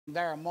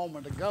There a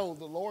moment ago,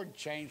 the Lord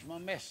changed my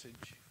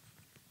message.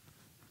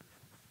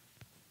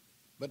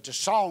 But the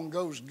song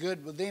goes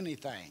good with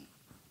anything.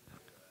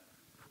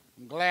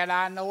 I'm glad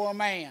I know a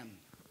man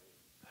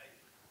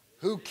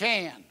who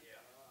can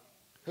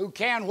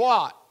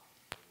what?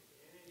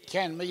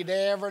 Can meet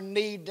every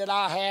need that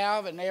I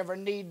have and every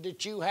need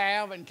that you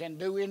have, and can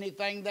do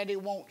anything that he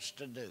wants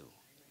to do.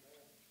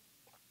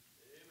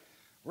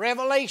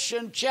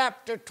 Revelation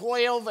chapter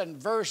 12 and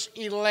verse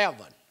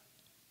 11.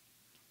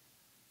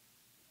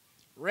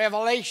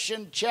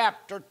 Revelation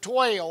chapter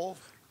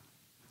 12,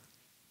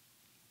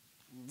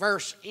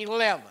 verse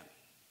 11.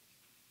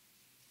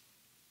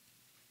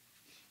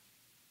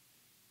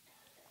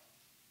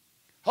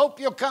 Hope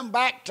you'll come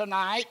back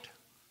tonight.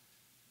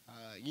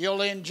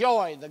 You'll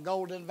enjoy the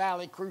Golden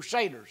Valley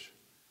Crusaders.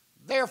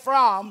 They're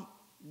from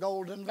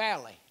Golden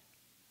Valley.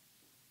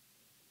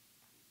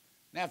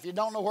 Now, if you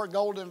don't know where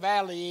Golden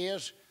Valley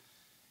is,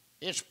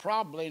 it's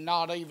probably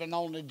not even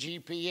on the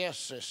GPS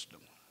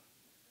system.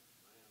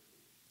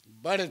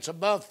 But it's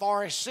above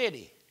Forest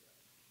City.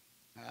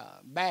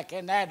 Back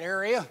in that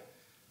area,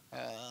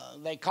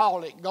 they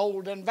call it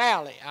Golden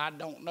Valley. I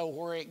don't know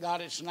where it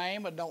got its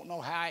name. I don't know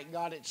how it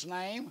got its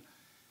name.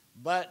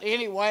 But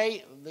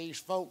anyway, these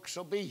folks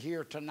will be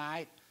here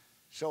tonight.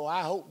 So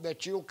I hope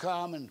that you'll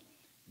come and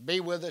be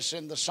with us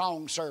in the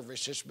song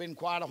service. It's been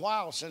quite a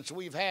while since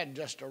we've had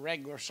just a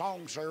regular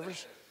song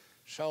service.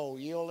 So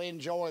you'll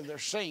enjoy their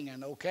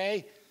singing,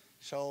 okay?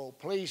 So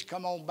please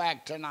come on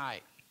back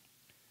tonight.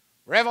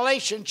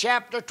 Revelation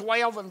chapter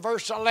 12 and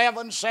verse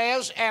 11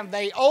 says, "And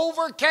they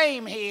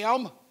overcame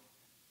him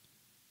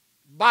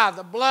by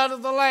the blood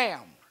of the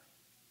Lamb."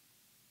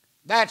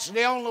 That's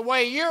the only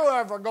way you're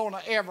ever going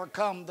to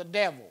overcome the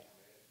devil.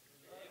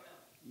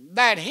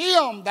 That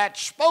him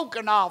that's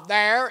spoken of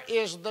there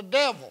is the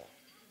devil.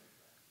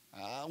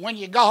 When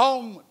you go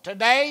home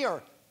today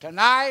or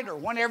tonight or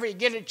whenever you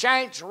get a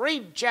chance,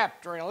 read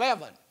chapter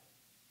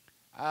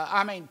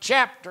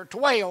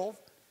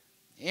 12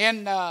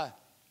 in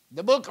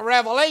the book of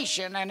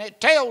Revelation, and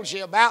it tells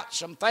you about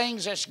some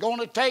things that's going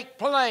to take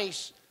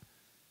place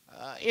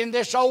in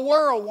this old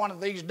world one of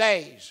these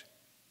days.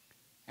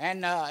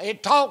 And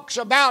it talks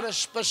about a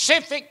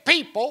specific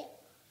people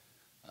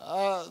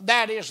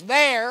that is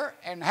there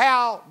and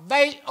how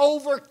they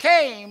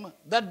overcame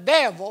the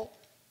devil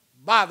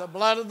by the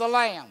blood of the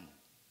Lamb.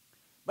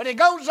 But it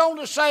goes on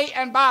to say,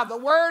 "And by the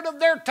word of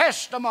their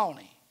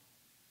testimony,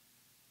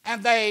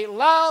 and they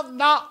loved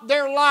not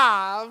their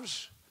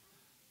lives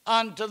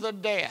unto the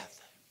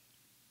death."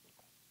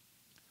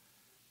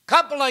 A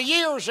couple of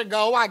years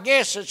ago, I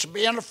guess it's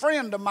been, a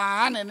friend of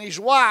mine and his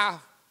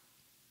wife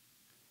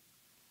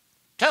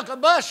took a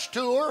bus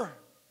tour,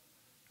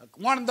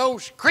 one of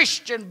those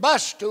Christian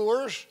bus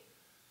tours,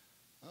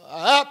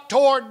 up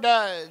toward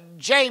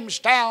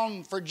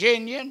Jamestown,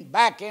 Virginia, and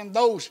back in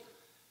those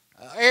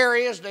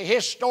areas, the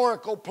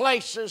historical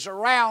places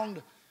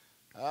around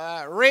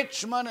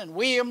Richmond and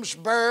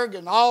Williamsburg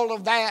and all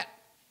of that.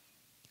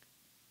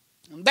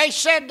 And they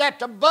said that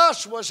the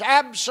bus was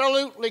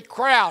absolutely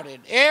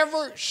crowded.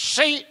 Every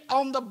seat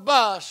on the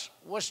bus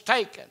was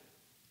taken.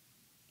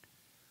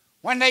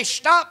 When they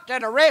stopped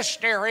at a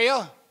rest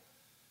area,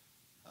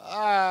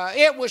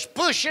 it was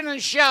pushing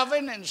and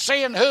shoving and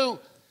seeing who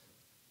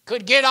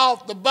could get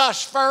off the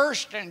bus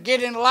first and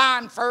get in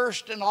line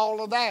first and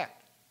all of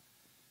that.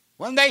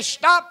 When they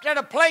stopped at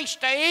a place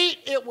to eat,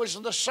 it was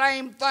the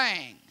same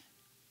thing.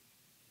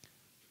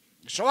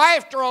 So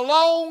after a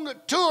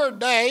long tour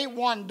day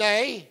one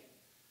day,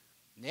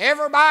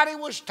 everybody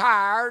was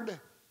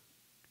tired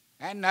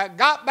and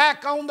got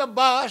back on the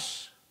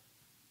bus.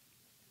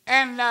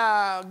 And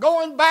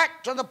going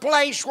back to the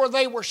place where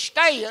they were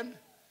staying,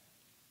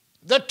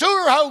 the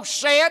tour host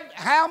said,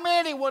 "How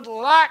many would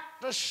like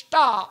to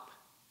stop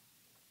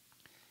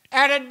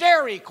at a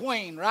Dairy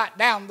Queen right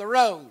down the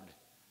road?"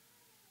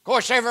 Of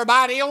course,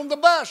 everybody on the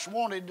bus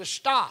wanted to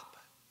stop.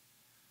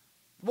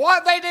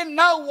 What they didn't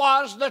know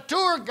was the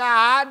tour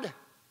guide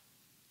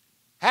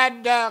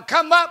had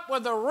come up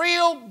with a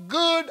real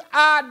good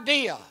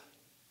idea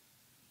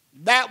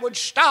that would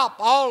stop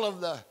all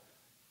of the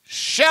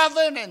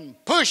shoving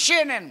and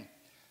pushing and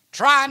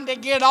trying to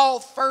get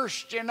off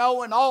first, and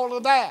all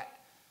of that.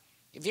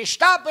 If you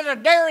stop at a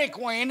Dairy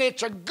Queen,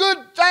 it's a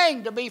good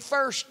thing to be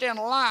first in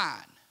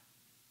line,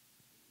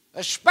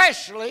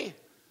 especially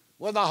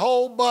with a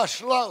whole bus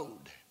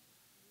load,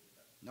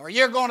 or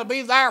you're going to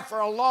be there for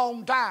a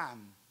long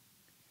time.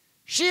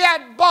 She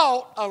had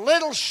bought a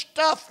little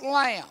stuffed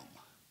lamb,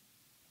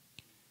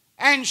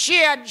 and she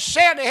had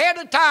said ahead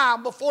of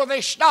time before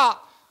they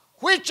stopped,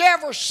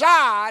 whichever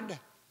side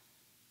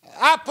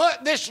I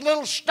put this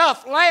little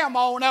stuffed lamb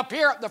on up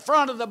here at the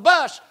front of the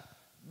bus,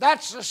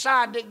 that's the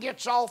side that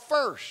gets off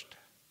first.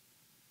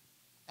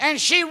 And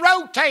she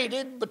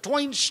rotated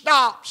between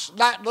stops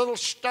that little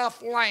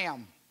stuffed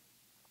lamb.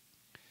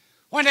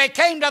 When they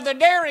came to the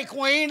Dairy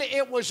Queen,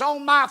 it was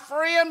on my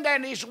friend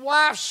and his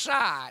wife's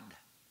side.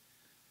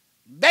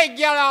 They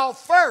get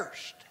off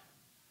first.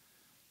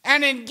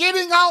 And in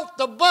getting off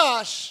the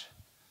bus,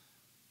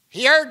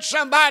 he heard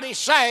somebody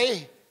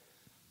say,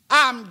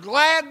 I'm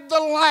glad the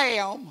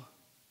Lamb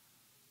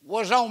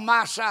was on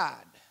my side.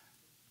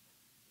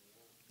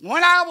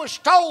 When I was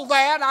told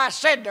that, I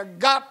said, there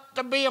got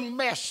to be a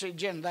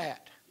message in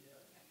that.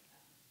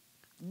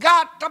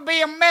 Got to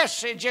be a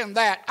message in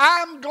that.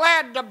 I'm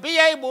glad to be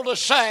able to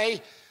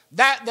say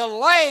that the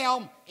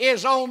Lamb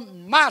is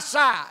on my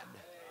side.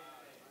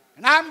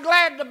 And I'm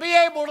glad to be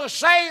able to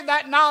say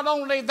that not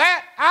only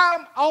that,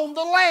 I'm on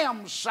the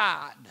Lamb's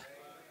side.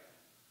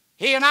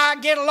 He and I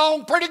get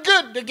along pretty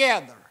good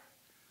together.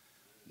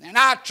 And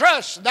I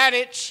trust that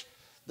it's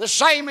the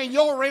same in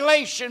your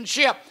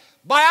relationship.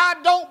 But I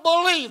don't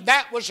believe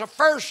that was the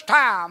first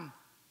time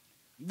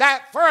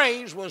that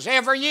phrase was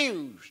ever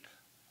used.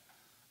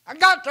 I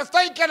got to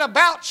thinking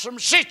about some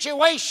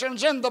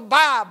situations in the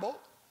Bible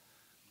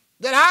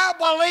that I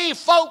believe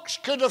folks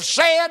could have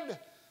said,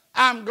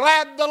 I'm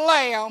glad the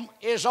Lamb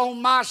is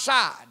on my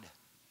side.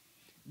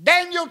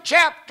 Daniel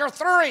chapter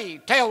 3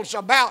 tells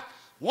about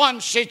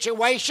one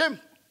situation.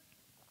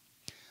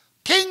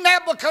 King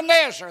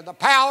Nebuchadnezzar, the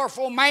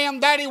powerful man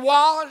that he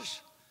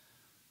was,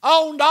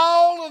 owned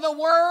all of the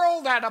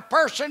world that a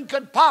person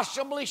could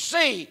possibly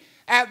see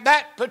at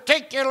that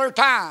particular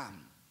time.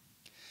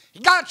 He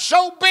got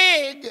so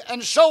big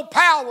and so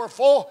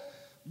powerful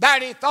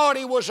that he thought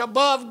he was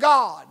above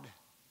God.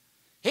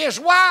 His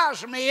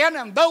wise men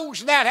and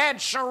those that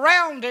had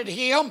surrounded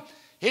him,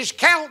 his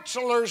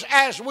counselors,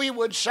 as we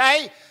would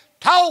say,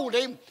 told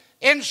him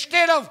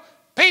instead of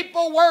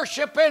people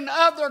worshiping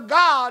other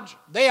gods,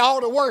 they ought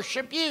to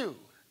worship you.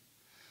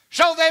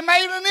 So they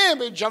made an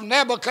image of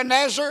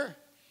Nebuchadnezzar.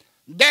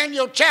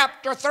 Daniel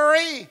chapter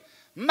 3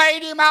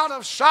 made him out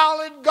of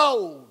solid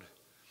gold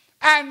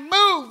and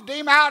moved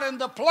him out in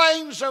the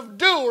plains of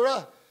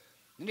Dura.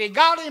 And he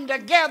got him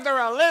together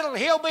a little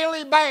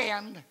hillbilly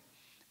band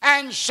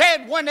and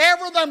said,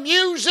 whenever the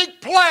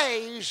music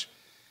plays,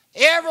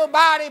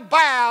 everybody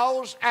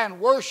bows and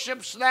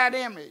worships that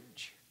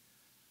image.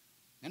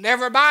 And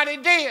everybody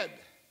did,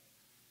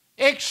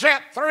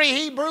 except 3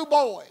 Hebrew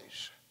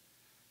boys.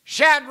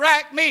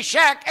 Shadrach,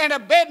 Meshach, and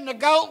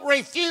Abednego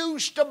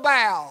refused to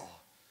bow.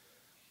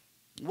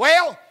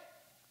 Well,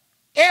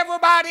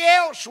 everybody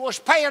else was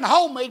paying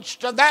homage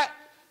to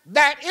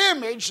that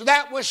image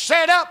that was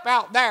set up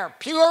out there,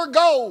 pure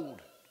gold.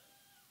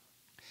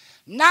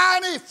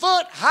 90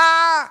 foot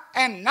high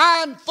and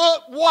 9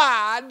 foot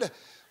wide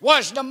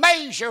was the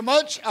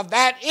measurements of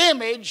that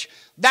image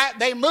that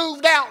they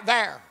moved out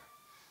there.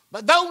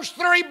 But those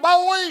 3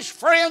 boys,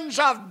 friends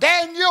of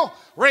Daniel,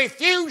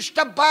 refused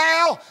to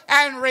bow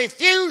and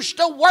refused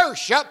to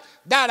worship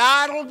that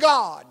idol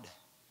god.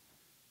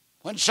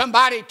 When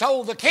somebody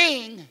told the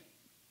king,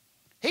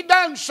 he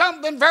done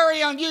something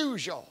very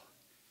unusual.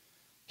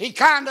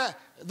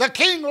 The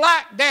king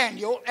liked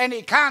Daniel, and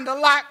he kind of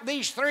liked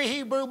these 3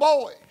 Hebrew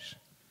boys.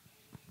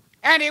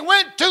 And he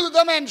went to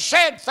them and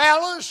said,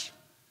 fellas,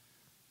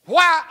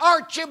 why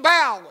aren't you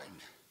bowing?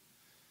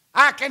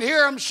 I can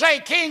hear him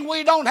say, King,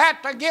 we don't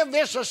have to give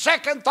this a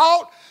second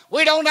thought.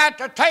 We don't have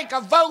to take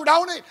a vote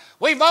on it.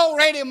 We've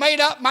already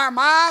made up our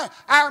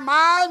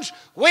minds.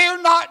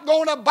 We're not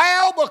going to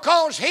bow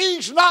because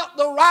he's not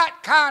the right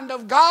kind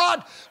of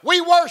God. We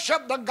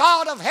worship the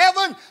God of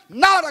heaven,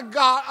 not a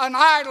God, an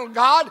idol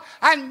God,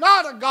 and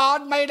not a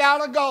God made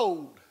out of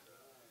gold.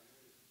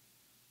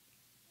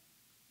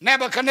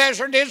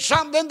 Nebuchadnezzar did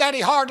something that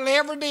he hardly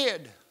ever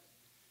did.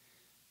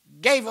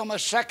 Gave him a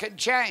second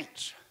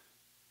chance.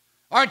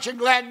 Aren't you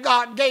glad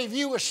God gave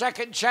you a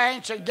second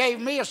chance and gave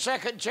me a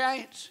second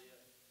chance?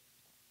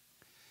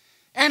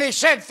 And he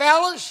said,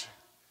 fellas,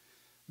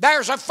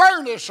 there's a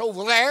furnace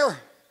over there,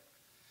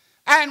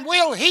 and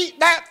we'll heat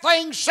that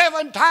thing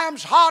 7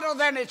 times hotter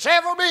than it's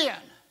ever been.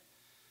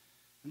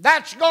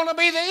 That's going to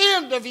be the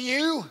end of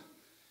you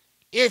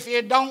if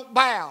you don't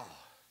bow.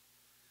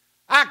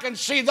 I can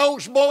see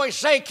those boys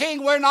say,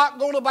 King, we're not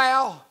going to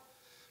bow.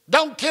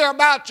 Don't care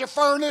about your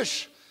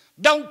furnace.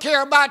 Don't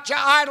care about your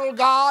idol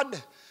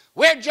god.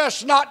 We're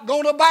just not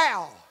going to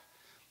bow.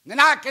 And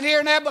I can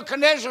hear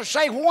Nebuchadnezzar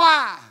say,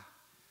 why?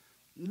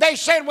 They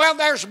said, well,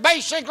 there's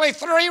basically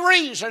 3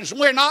 reasons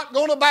we're not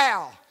going to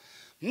bow.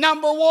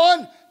 Number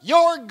 1,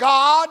 your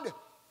God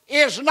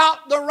is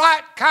not the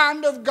right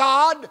kind of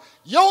God.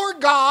 Your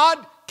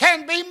God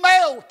can be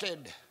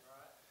melted.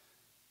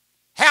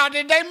 How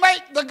did they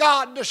make the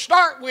God to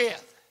start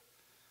with?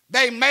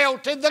 They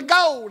melted the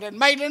gold and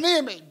made an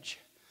image.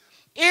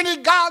 Any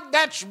God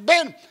that's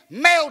been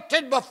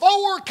melted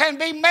before can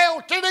be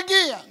melted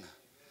again.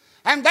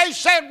 And they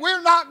said,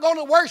 we're not going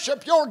to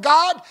worship your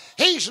God.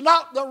 He's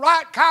not the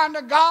right kind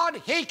of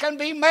God. He can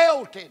be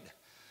melted.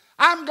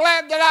 I'm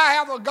glad that I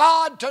have a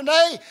God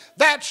today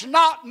that's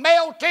not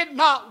melted,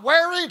 not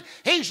worried.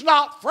 He's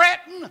not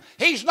fretting.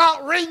 He's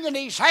not wringing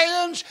his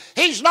hands.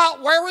 He's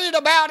not worried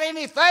about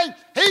anything.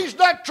 He's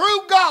the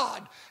true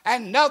God,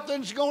 and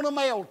nothing's going to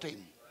melt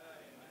him.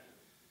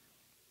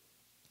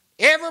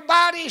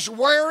 Everybody's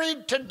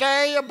worried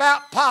today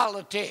about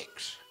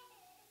politics.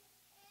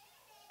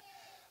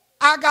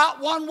 I got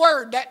one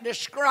word that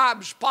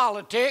describes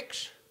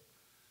politics: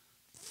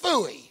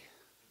 phooey.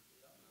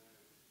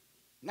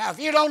 Now, if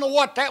you don't know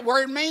what that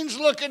word means,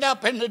 look it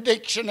up in the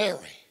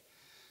dictionary.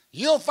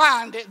 You'll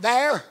find it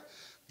there.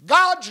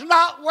 God's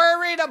not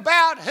worried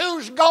about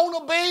who's going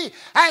to be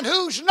and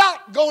who's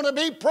not going to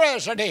be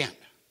president.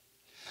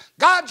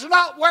 God's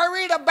not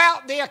worried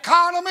about the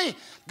economy.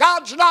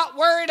 God's not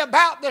worried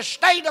about the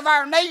state of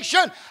our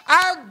nation.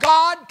 Our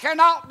God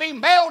cannot be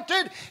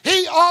melted.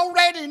 He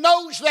already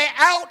knows the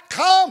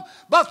outcome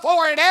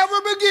before it ever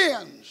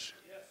begins.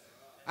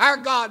 Our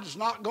God's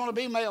not going to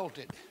be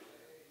melted.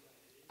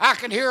 I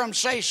can hear him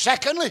say,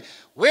 secondly,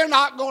 we're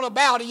not going to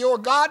bow to your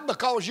God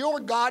because your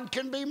God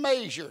can be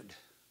measured.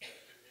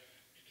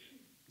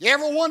 You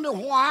ever wonder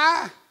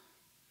why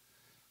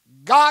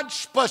God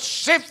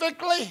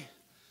specifically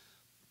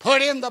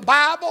put in the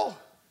Bible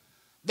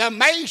the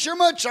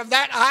measurements of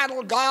that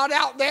idol god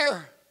out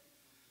there?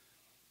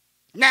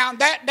 Now, in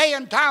that day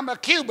and time, a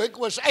cubit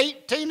was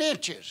 18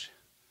 inches.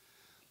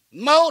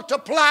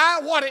 Multiply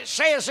what it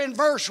says in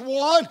verse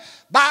 1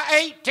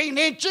 by 18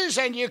 inches,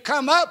 and you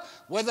come up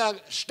with a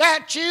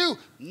statue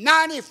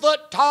 90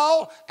 foot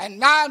tall and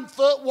 9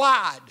 foot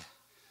wide.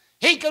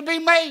 He could be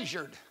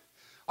measured.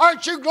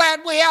 Aren't you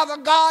glad we have a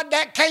God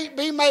that can't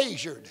be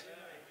measured?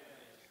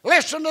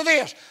 Listen to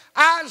this.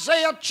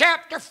 Isaiah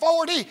chapter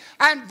 40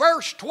 and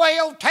verse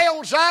 12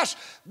 tells us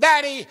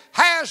that he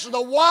has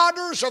the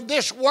waters of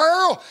this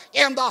world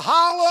in the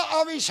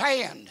hollow of his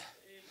hand.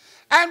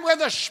 And with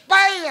a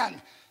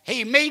span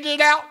he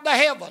meted out the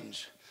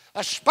heavens.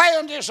 A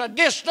span is a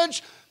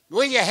distance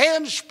with your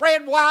hands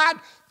spread wide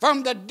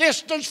from the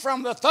distance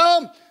from the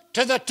thumb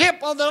to the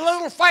tip of the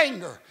little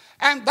finger.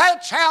 And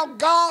that's how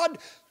God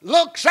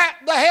looks at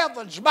the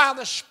heavens, by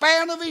the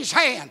span of his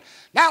hand.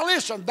 Now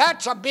listen,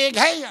 that's a big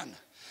hand.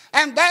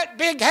 And that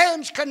big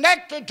hand's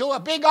connected to a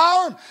big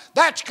arm,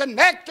 that's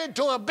connected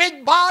to a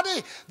big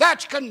body,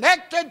 that's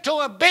connected to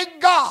a big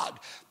God.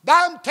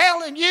 I'm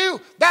telling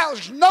you,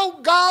 there's no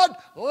God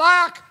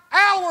like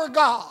our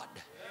God.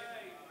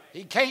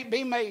 He can't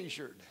be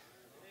measured.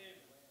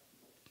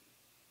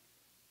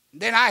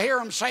 Then I hear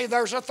him say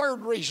there's a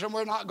third reason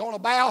we're not going to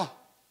bow.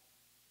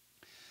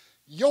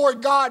 Your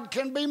God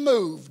can be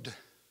moved.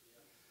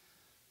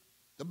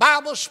 The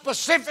Bible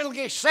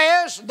specifically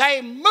says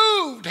they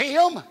moved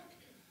him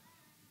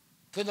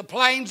to the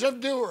plains of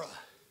Dura.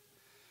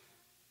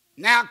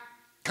 Now,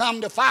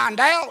 come to find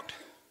out,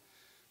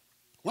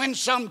 when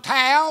some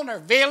town or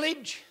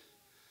village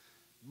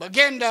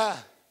began to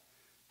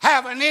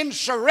have an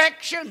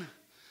insurrection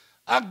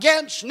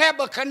against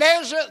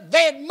Nebuchadnezzar,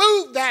 they'd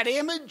move that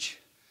image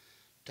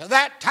to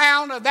that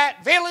town or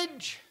that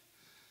village,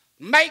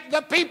 make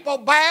the people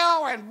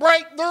bow and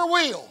break their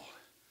will.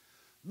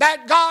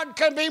 That God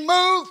can be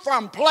moved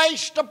from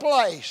place to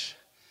place.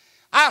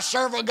 I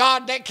serve a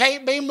God that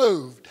can't be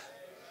moved.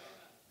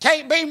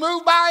 Can't be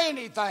moved by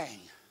anything.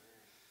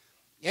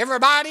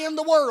 Everybody in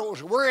the world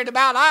is worried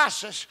about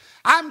ISIS.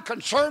 I'm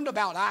concerned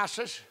about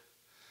ISIS.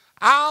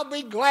 I'll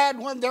be glad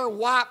when they're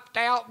wiped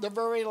out, the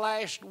very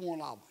last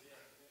one of them.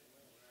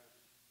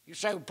 You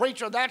say, well,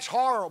 preacher, that's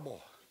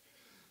horrible.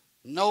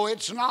 No,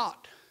 it's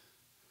not.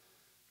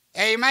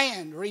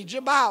 Amen. Read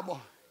your Bible.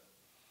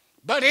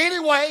 But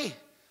anyway,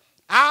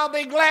 I'll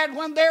be glad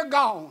when they're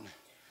gone.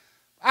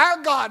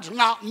 Our God's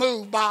not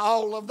moved by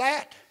all of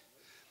that.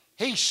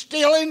 He's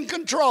still in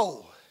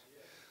control.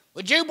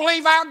 Would you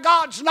believe our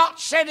God's not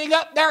sitting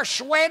up there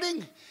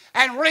sweating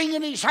and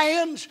wringing his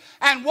hands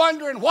and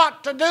wondering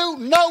what to do?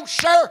 No,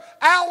 sir,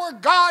 our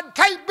God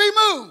can't be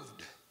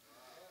moved.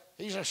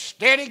 He's a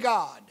steady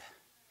God.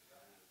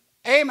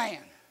 Amen.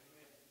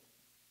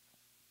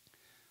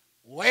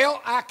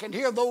 Well, I can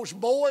hear those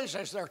boys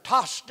as they're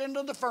tossed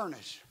into the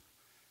furnace.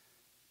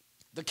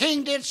 The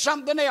king did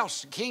something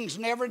else the kings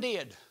never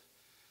did.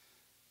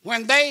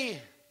 When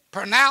they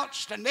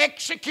pronounced an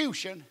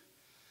execution,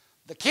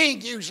 the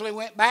king usually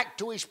went back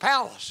to his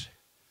palace,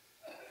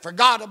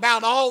 forgot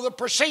about all the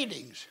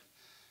proceedings.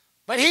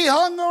 But he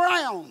hung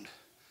around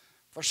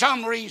for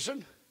some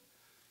reason.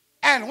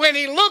 And when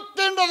he looked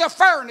into the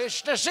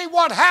furnace to see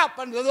what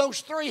happened to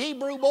those 3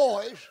 Hebrew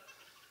boys,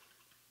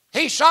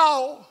 he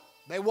saw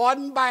they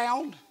wasn't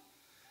bound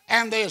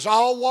and they was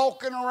all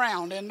walking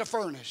around in the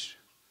furnace.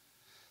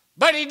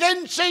 But he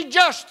didn't see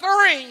just 3.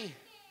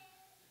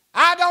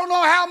 I don't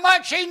know how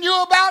much he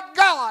knew about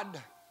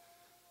God,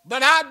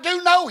 but I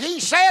do know he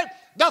said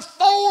the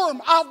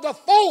form of the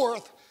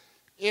 4th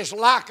is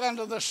like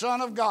unto the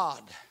Son of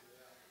God.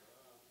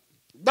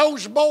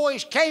 Those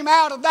boys came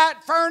out of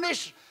that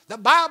furnace. The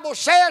Bible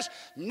says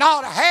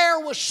not a hair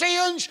was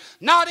singed,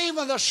 not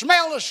even the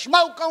smell of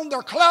smoke on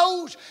their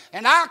clothes.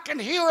 And I can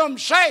hear them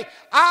say,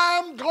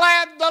 I'm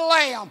glad the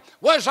Lamb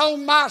was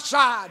on my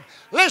side.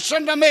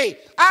 Listen to me.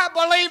 I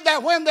believe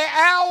that when the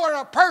hour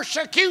of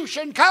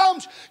persecution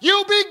comes,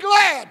 you'll be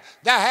glad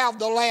to have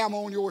the Lamb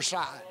on your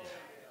side.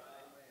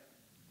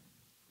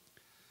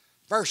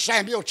 1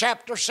 Samuel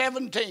chapter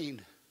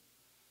 17.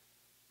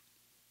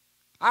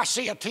 I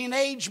see a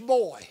teenage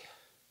boy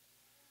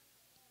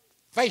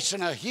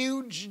facing a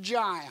huge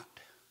giant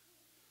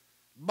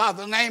by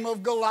the name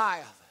of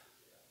Goliath.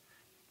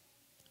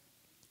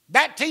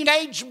 That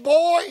teenage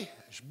boy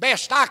as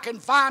best I can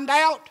find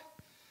out,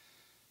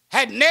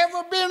 had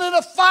never been in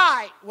a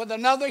fight with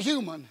another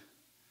human.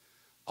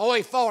 Oh,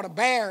 he fought a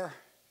bear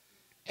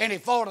and he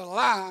fought a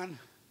lion.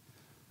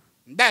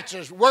 That's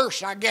as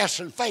worse, I guess,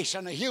 than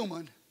facing a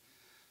human.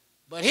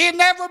 But he had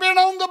never been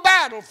on the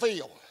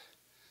battlefield.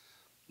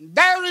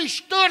 There he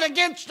stood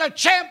against a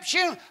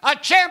champion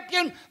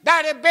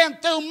that had been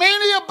through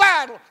many a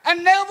battle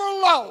and never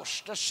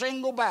lost a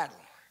single battle.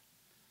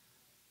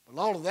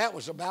 But all of that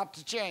was about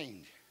to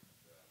change.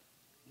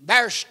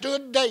 There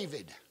stood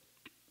David.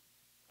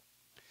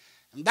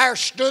 And there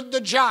stood the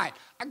giant.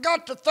 I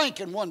got to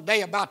thinking one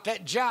day about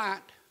that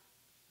giant.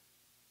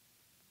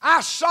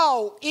 I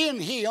saw in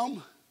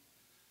him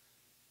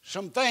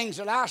some things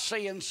that I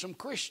see in some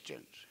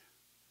Christians.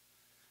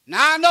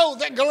 Now I know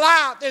that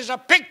Goliath is a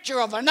picture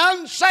of an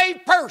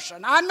unsaved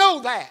person. I know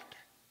that.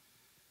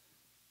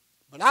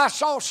 But I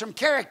saw some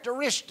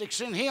characteristics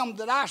in him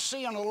that I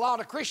see in a lot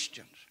of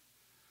Christians.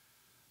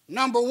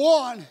 Number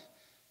one,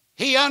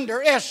 he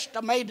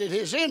underestimated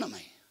his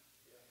enemy.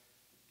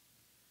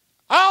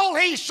 All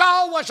he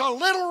saw was a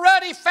little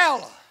ruddy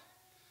fella,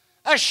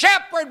 a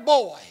shepherd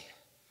boy,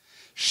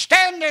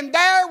 standing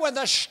there with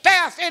a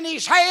staff in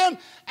his hand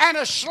and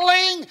a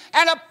sling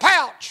and a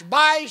pouch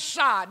by his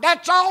side.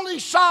 That's all he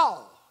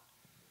saw.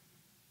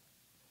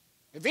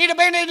 If he'd have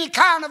been any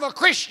kind of a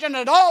Christian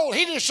at all,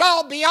 he'd have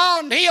saw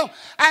beyond him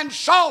and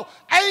saw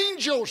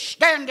angels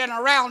standing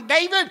around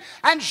David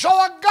and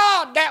saw a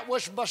God that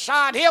was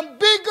beside him,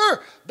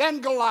 bigger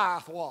than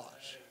Goliath was.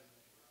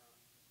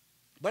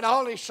 But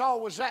all he saw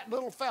was that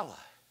little fella.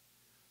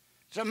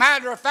 As a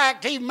matter of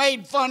fact, he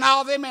made fun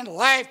of him and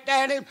laughed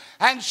at him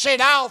and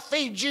said, I'll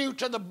feed you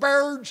to the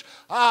birds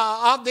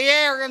of the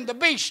air and the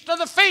beasts of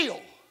the field.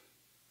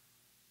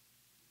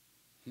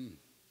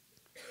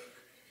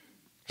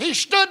 He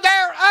stood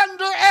there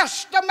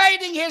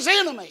underestimating his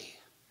enemy.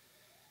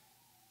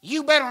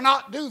 You better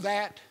not do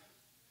that.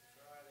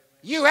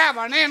 You have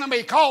an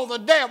enemy called the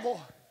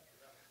devil.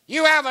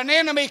 You have an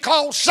enemy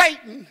called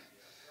Satan.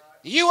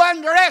 You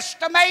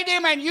underestimate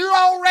him and you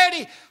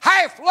already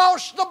half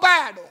lost the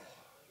battle.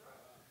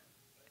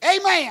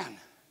 Amen.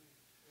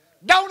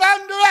 Don't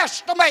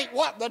underestimate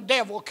what the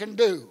devil can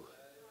do.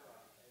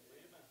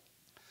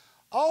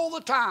 All the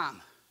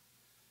time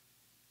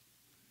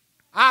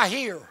I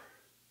hear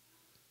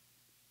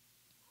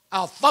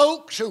of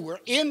folks who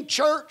were in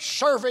church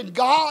serving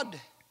God,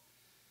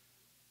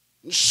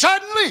 and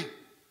suddenly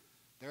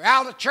they're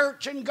out of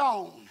church and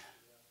gone.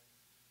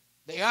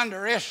 They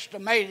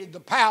underestimated the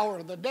power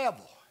of the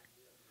devil.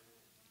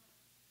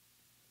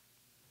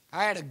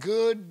 I had a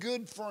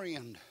good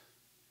friend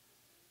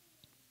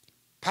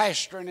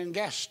pastoring in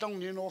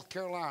Gastonia, North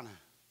Carolina.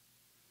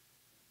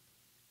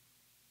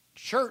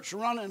 Church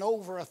running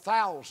over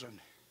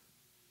 1,000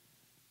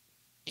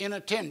 in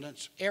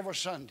attendance every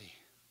Sunday.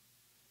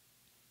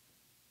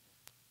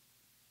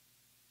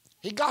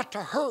 He got to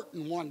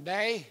hurting one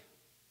day.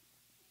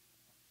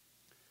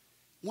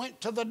 Went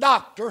to the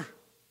doctor.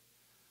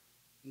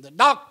 And the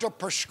doctor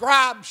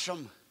prescribed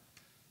some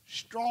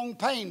strong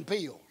pain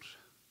pills.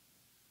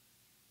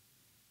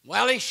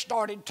 Well, he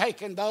started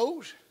taking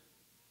those.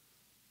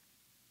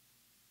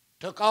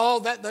 Took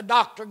all that the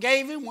doctor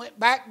gave him, went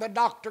back, the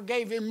doctor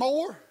gave him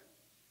more.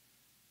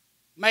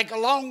 Make a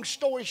long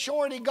story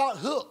short, he got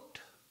hooked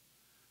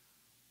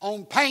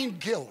on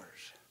painkillers.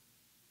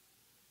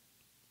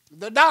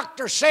 The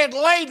doctor said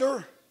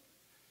later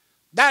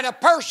that a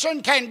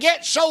person can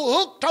get so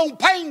hooked on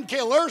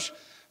painkillers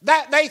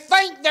that they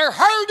think they're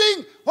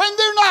hurting when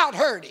they're not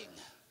hurting.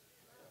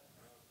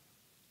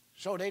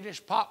 So they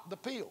just popped the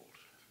pills.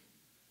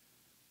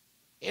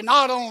 It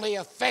not only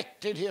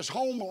affected his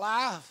home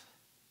life,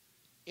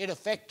 it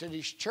affected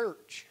his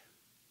church.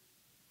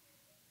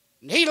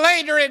 And he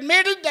later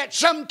admitted that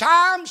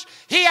sometimes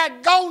he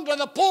had gone to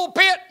the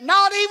pulpit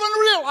not even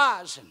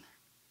realizing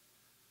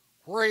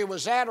where he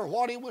was at or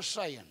what he was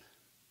saying.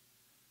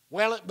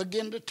 Well, it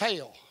began to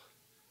tell.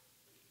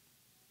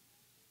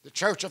 The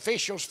church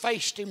officials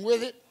faced him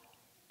with it.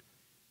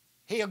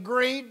 He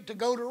agreed to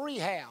go to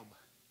rehab.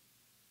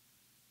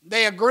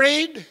 They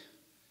agreed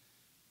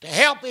to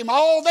help him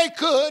all they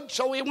could,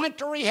 so he went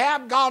to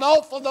rehab, got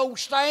off of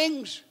those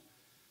things.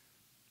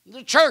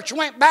 The church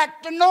went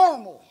back to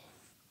normal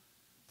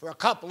for a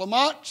couple of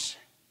months,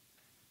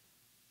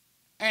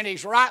 and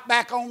he's right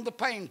back on the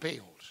pain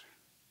pills.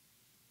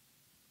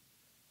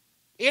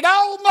 It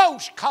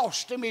almost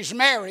cost him his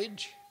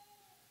marriage.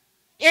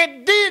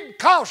 It did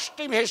cost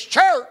him his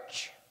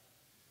church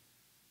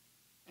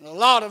and a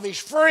lot of his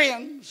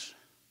friends.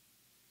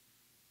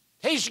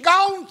 He's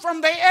gone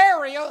from the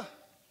area.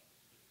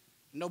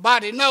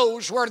 Nobody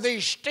knows whether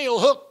he's still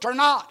hooked or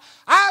not.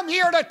 I'm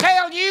here to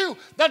tell you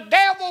the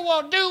devil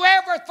will do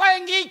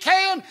everything he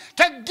can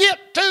to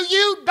get to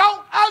you.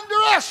 Don't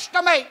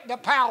underestimate the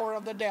power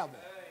of the devil.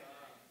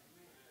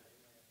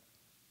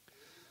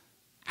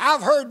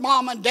 I've heard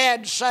mom and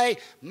dad say,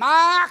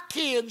 my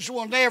kids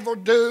will never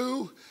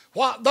do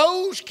what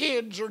those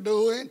kids are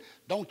doing.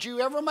 Don't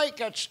you ever make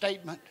that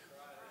statement.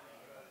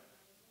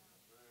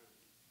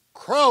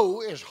 crow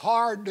is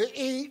hard to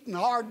eat and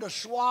hard to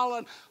swallow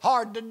and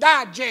hard to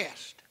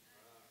digest.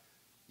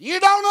 You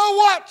don't know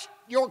what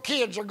your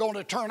kids are going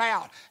to turn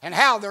out and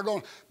how they're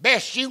going to.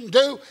 Best you can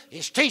do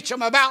is teach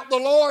them about the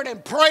Lord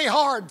and pray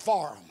hard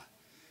for them.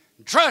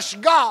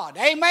 Trust God.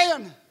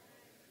 Amen.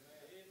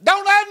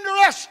 Don't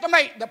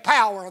underestimate the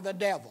power of the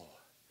devil.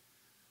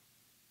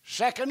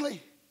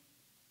 Secondly,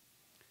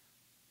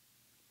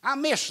 I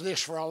missed this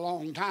for a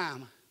long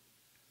time.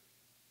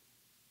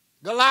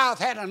 Goliath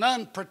had an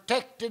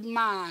unprotected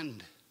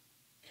mind,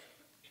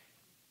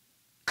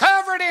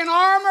 covered in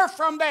armor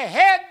from the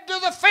head to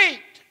the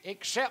feet,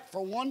 except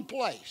for one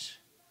place,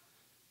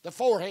 the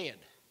forehead.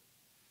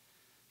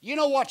 You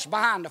know what's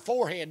behind the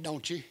forehead,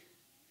 don't you?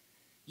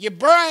 Your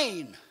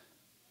brain,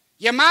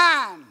 your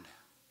mind.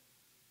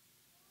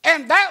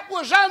 And that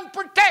was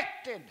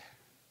unprotected.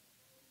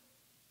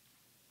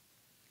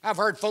 I've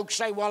heard folks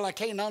say, well, I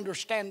can't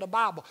understand the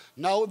Bible.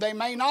 No, they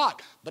may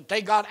not, but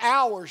they got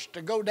hours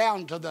to go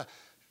down to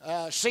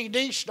the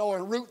CD store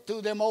and root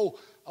through them old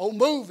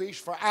movies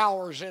for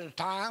hours at a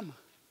time.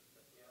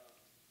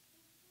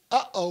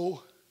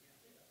 Uh-oh.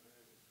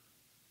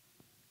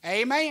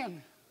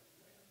 Amen.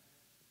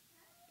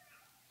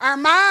 Our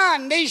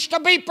mind needs to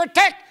be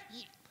protected.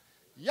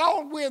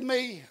 Y'all with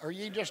me, or are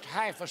you just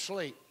half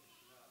asleep?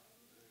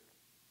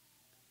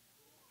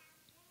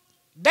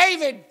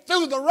 David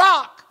threw the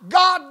rock.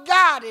 God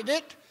guided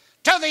it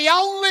to the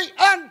only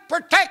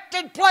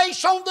unprotected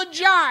place on the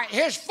giant,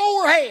 his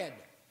forehead.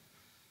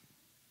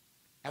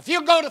 If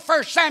you go to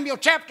 1 Samuel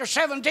chapter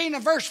 17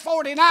 and verse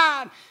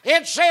 49,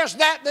 it says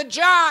that the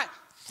giant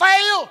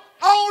fell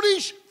on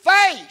his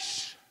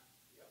face.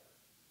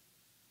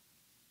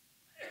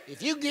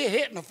 If you get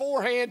hit in the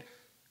forehead,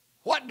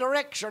 what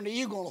direction are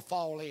you going to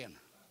fall in?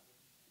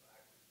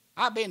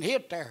 I've been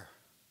hit there.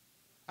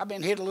 I've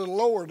been hit a little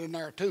lower than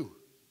there too.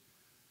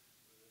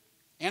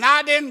 And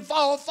I didn't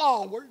fall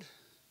forward.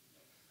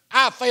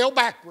 I fell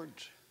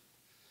backwards.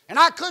 And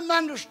I couldn't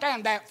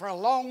understand that for a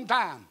long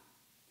time.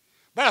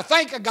 But I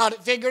think I got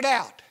it figured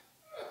out.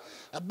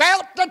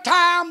 About the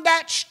time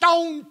that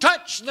stone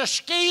touched the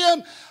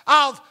skin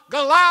of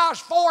Goliath's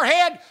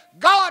forehead,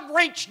 God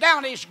reached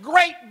down his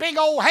great big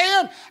old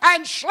hand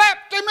and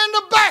slapped him in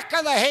the back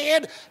of the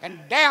head, and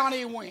down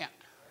he went.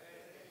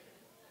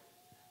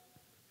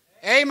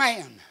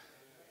 Amen.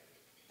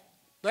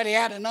 But he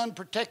had an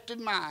unprotected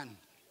mind.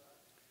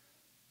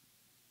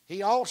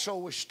 He also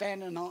was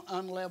standing on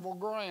unlevel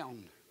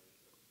ground.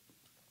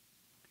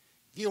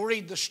 If you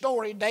read the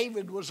story,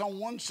 David was on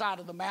one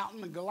side of the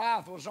mountain and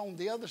Goliath was on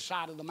the other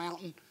side of the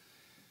mountain.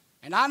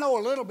 And I know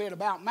a little bit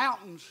about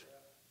mountains.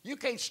 You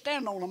can't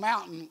stand on a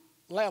mountain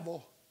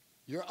level,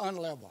 you're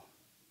unlevel.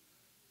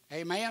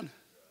 Amen?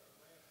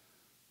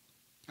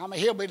 I'm a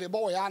hillbilly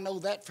boy, I know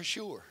that for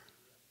sure.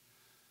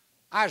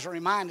 I was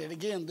reminded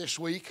again this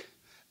week,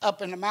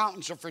 up in the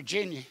mountains of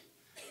Virginia,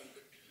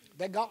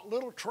 they got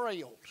little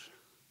trails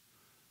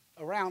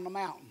around the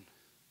mountain.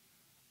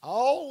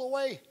 All the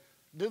way,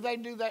 do they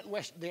do that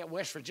in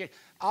West Virginia?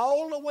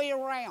 All the way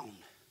around.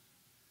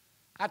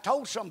 I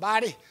told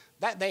somebody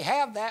that they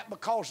have that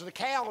because the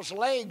cow's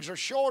legs are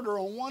shorter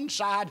on one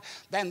side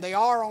than they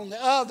are on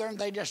the other, and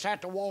they just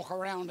have to walk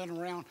around and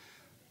around.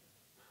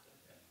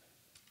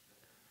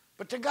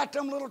 But they got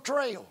them little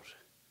trails.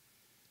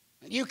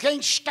 You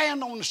can't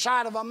stand on the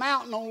side of a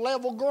mountain on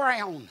level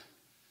ground.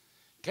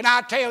 Can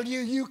I tell you,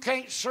 you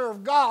can't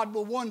serve God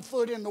with 1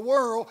 foot in the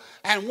world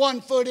and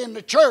 1 foot in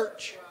the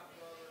church.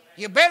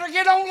 You better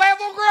get on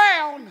level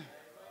ground.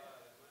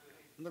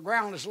 And the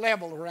ground is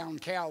level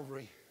around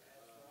Calvary.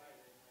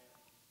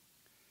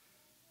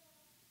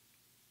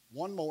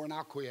 One more and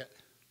I'll quit.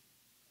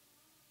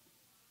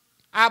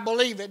 I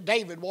believe that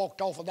David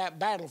walked off of that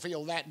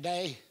battlefield that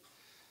day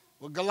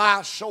with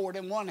Goliath's sword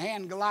in one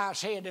hand,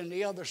 Goliath's head in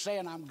the other,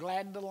 saying, I'm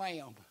glad the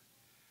Lamb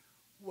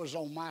was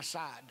on my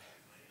side.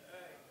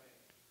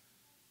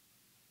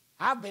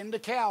 I've been to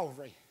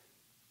Calvary.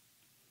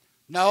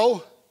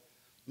 No,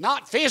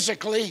 not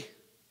physically.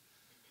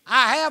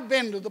 I have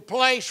been to the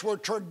place where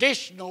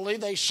traditionally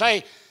they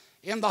say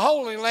in the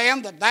Holy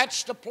Land that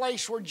that's the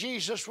place where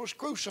Jesus was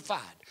crucified.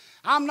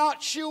 I'm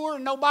not sure,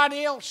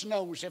 nobody else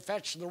knows if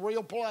that's the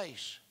real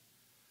place.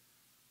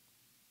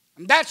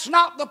 And that's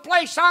not the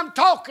place I'm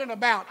talking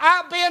about.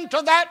 I've been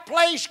to that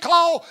place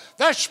called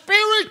the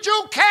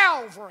spiritual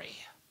Calvary,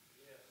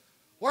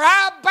 where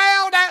I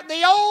bowed at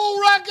the old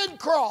rugged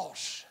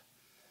cross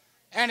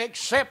and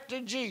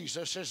accepted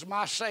Jesus as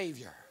my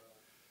Savior.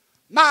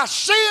 My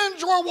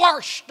sins were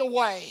washed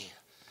away.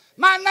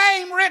 My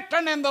name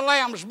written in the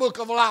Lamb's Book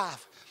of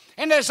Life.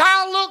 And as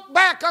I look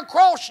back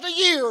across the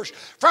years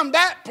from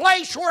that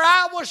place where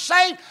I was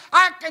saved,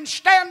 I can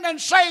stand and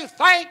say,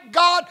 thank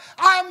God,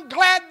 I'm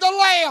glad the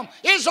Lamb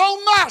is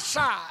on my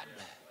side.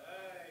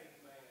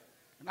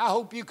 And I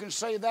hope you can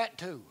say that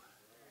too.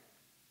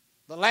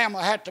 The Lamb will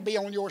have to be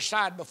on your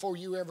side before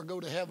you ever go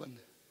to heaven.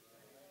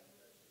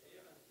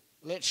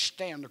 Let's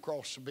stand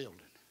across the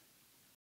building.